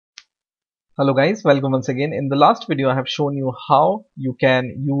Hello guys, welcome once again. In the last video I have shown you how you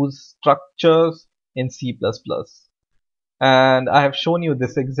can use structures in C++, and I have shown you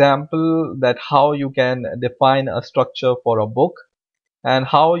this example that how you can define a structure for a book and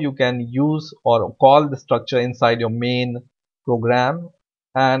how you can use or call the structure inside your main program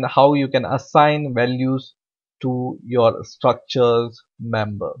and how you can assign values to your structures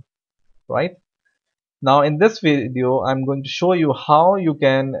member, right? Now in this video I'm going to show you how you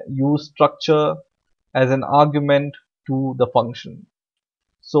can use structure as an argument to the function.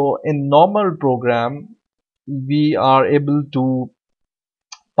 So in normal program we are able to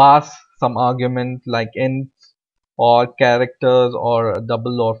pass some argument like int or characters or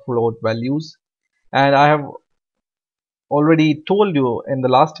double or float values, and I have already told you in the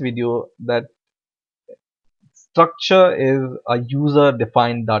last video that structure is a user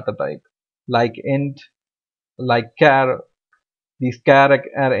defined data type like int, like char. These char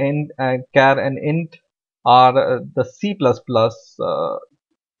and int are the C++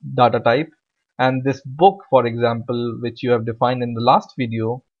 data type, and this book, for example, which you have defined in the last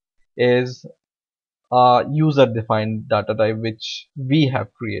video, is a user defined data type which we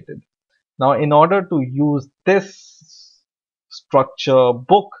have created. Now in order to use this structure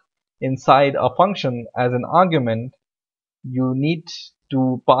book inside a function as an argument, you need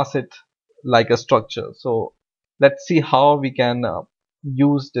to pass it like a structure. So let's see how we can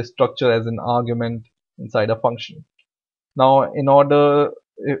use this structure as an argument inside a function. Now in order,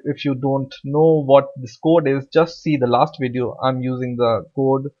 if you don't know what this code is, just see the last video. I'm using the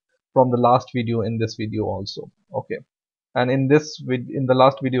code from the last video in this video also. Okay, and in the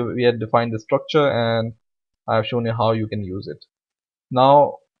last video we had defined the structure and I've shown you how you can use it.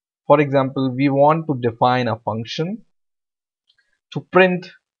 Now for example, we want to define a function to print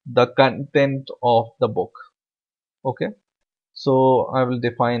the content of the book. Okay, so I will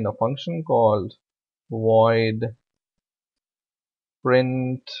define a function called void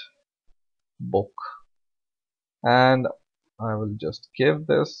print book, and I will just give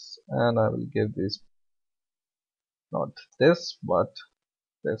this, and I will give this, not this but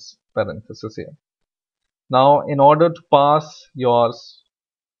this parenthesis here. Now in order to pass your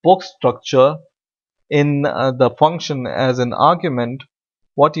book structure in the function as an argument,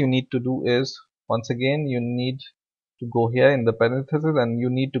 what you need to do is, once again, you need to go here in the parenthesis and you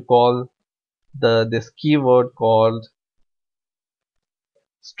need to call this keyword called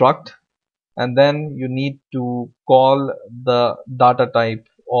struct, and then you need to call the data type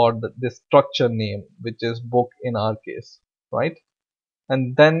or the structure name, which is book in our case, right?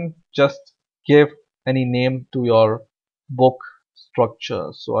 And then just give any name to your book structure.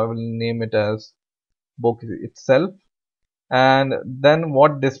 So I will name it as book itself, and then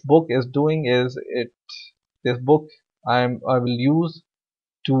what this book is doing is this book I will use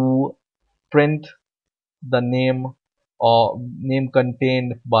to print the name or name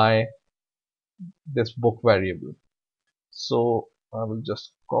contained by this book variable. So I will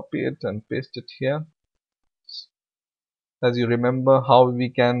just copy it and paste it here. As you remember how we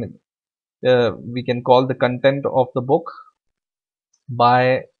can call the content of the book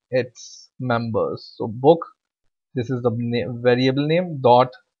by its members. So book, this is the variable name, dot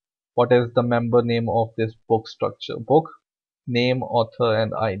what is the member name of this book structure, book name, author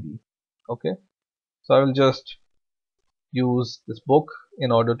and ID. Okay, so I will just use this book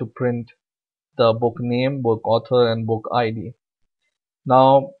in order to print the book name, book author and book ID.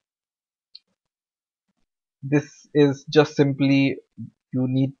 Now this is just simply you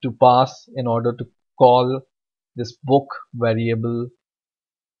need to pass in order to call this book variable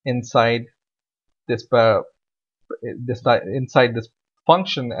inside this inside this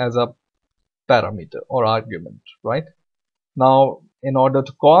function as a parameter or argument, right? Now in order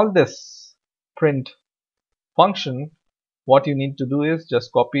to call this print function, what you need to do is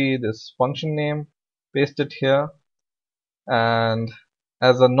just copy this function name, paste it here, and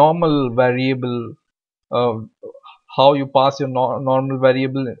as a normal variable, uh, how you pass your normal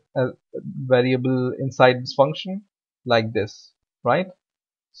variable inside this function, like this, right?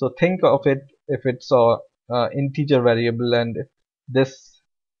 So think of it, if it's a integer variable and this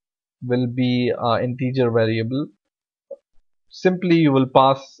will be an integer variable, simply you will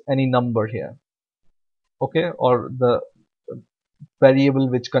pass any number here, okay, or the variable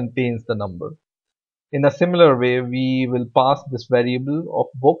which contains the number. In a similar way, we will pass this variable of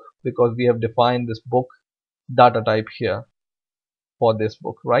book because we have defined this book data type here for this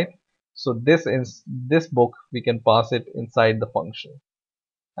book, right? So this book we can pass it inside the function,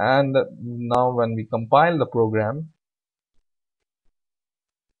 and now when we compile the program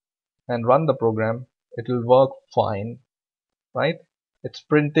and run the program, it will work fine, right? It's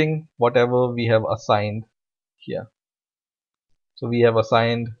printing whatever we have assigned here. So we have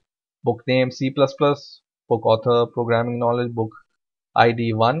assigned book name C++, book author programming knowledge, book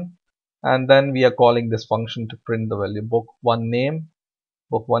ID 1, and then we are calling this function to print the value book 1 name.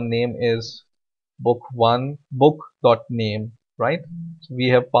 Book 1 name is book 1 book dot name, right? So we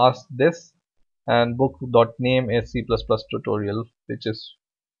have passed this, and book dot name is C++ tutorial,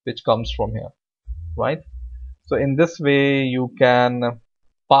 which comes from here, right? So in this way you can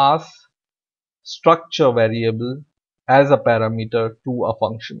pass structure variable as a parameter to a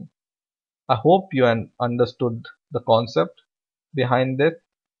function. I hope you understood the concept behind it,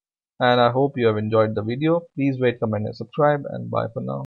 and I hope you have enjoyed the video. Please rate, comment and subscribe, and bye for now.